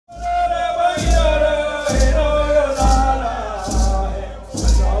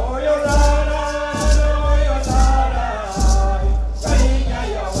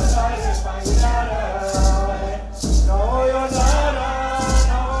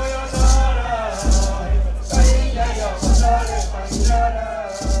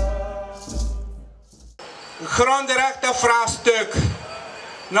grondenrechtenvraagstuk.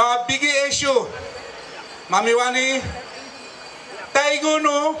 Nou, biggie issue. Mami wani,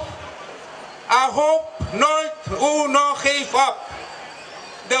 Taiguno, I hoop nooit nog geef op.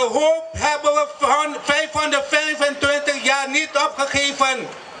 De hoop hebben we 525 jaar niet opgegeven.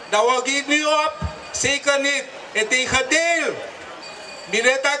 Dat wil ik nu op. Zeker niet. Integendeel.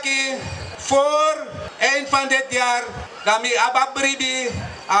 Biretaki, voor eind van dit jaar, dami ababribi,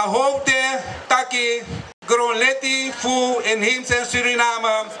 a hoopte, taki, grondleti, voor Inheemse en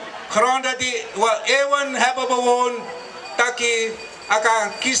Suriname. Gronden die we eeuwen hebben bewoond, taki,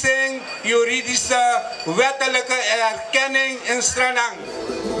 aka kiezing, juridische, wettelijke erkenning in Stranang.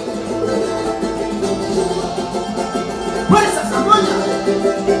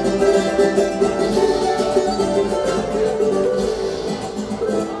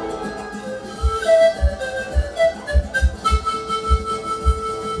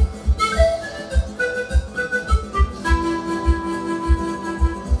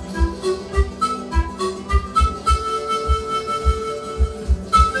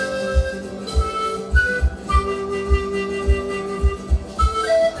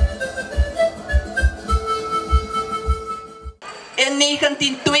 In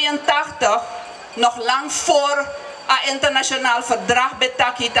 1982, nog lang voor een internationaal verdrag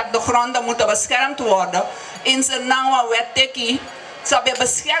betaki dat de gronden moeten beschermd worden, in zijn naam wet teki, ze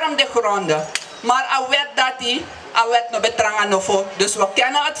beschermde gronden. Maar een wet dat die, een wet no betrangen voor. Dus we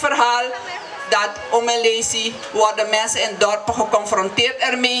kennen het verhaal dat om een lezie worden mensen in dorpen geconfronteerd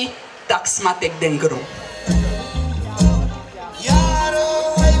ermee, dat smat ik denk erom.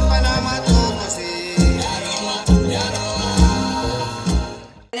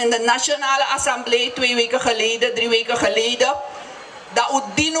 In de Nationale Assemblée 2 weken geleden, 3 weken geleden, dat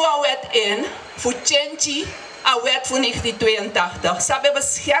Udino een wet in voor Chenchi, een wet voor 1982. Ze hebben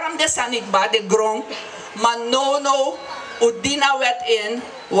beschermd de sanitba, de grond, maar no Udina wet in,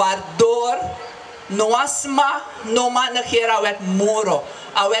 waardoor noasma, noma negera wet moro,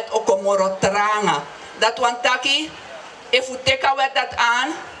 een wet ook moro tranga. Dat wantaki, if u teka wet dat aan,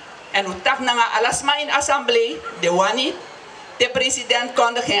 en u tak na alasma in Assemblée, de wani, de president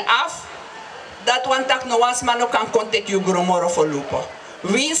kondigde af dat wantak no was man kan contact you gromoro voorlopen.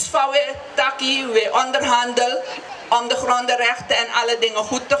 Wiens van we taki we onderhandel om de grondenrechten en alle dingen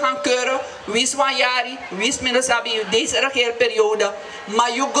goed te gaan keuren. Wiens van jari, wiens minusabi deze regeerperiode.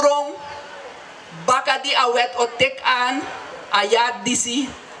 Maar you grom baka die awet otek aan ayat disi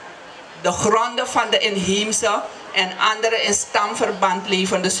de gronden van de Inheemse en andere in stamverband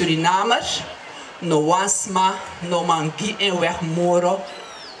levende Surinamers. No wasma, no mangi en weg moro,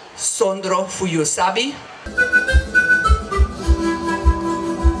 sondro fuyo sabi.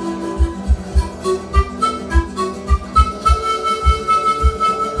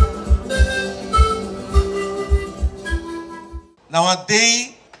 Na een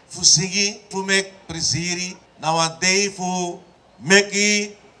day voor sigi, voor mek presiri, na een day voor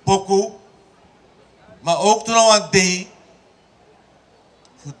meki poku, maar ook toen na een day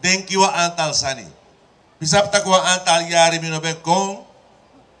voor denk je wat aantal sani. Bisap tak wat aantal jaren mino ben kon.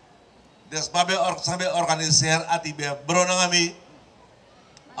 Dus babe organiseer ati be bronangami.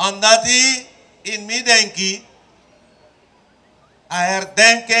 Omdat die in mi denki a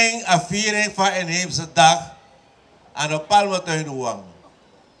herdenking, a viering van Inheemsendag aan de Palmentuin wang.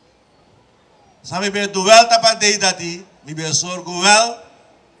 Sami ben doe wel tapante dat die, mi ben zorgen wel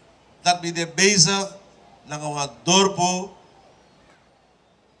dat mi de bezig naar een dorpo.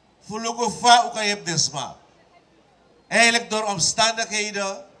 Voeluk va ook je desma. Eigenlijk door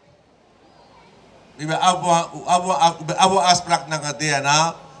omstandigheden. We hebben abo afspraak naar het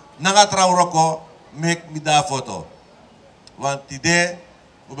DNA. Naar het trouwroko. Make me daar foto. Want die we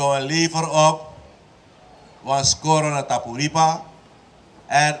hebben een lever op. We scoren naar Tapuripa.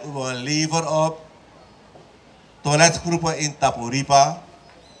 En we hebben een lever op. Toiletgroepen in Tapuripa.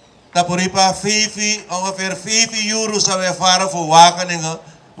 Tapuripa ongeveer 5 euro zou we varen voor Wageningen.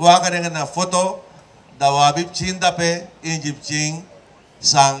 Wageningen na foto, da wabib chin dape, injib ching,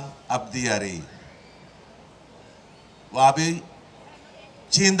 sang abdiari. Wabib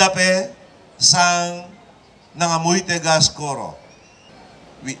chin dape, sang nangamuite gas koro.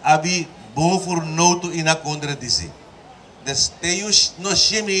 We abi boven noto ina contradictie. Dus teyu no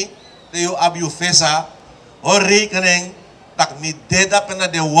shimi, teyu abi fesa, o rekening, tak mi deda pena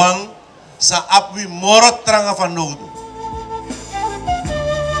de wang, sa apwi morot tranga van nodo.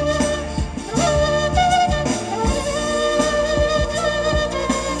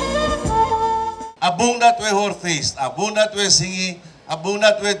 Abong dat we hoor feest, abong dat we zingen, abong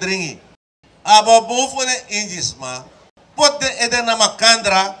dat we drinken. Abo boven de ingisma, pot de eden na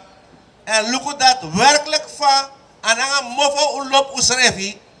makandra, En lukt dat werkelijk van en dan mofo ulop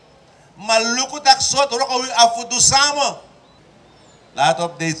usrefi. Maar lukt dat zo dat we afdoen samen. Laat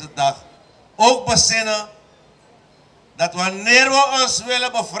op deze dag ook bezinnen dat wanneer we ons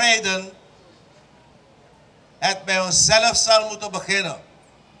willen bevrijden, het bij onszelf zal moeten beginnen.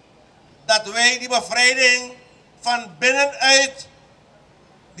 Dat wij die bevrijding van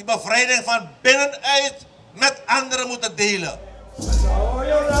binnenuit, met anderen moeten delen.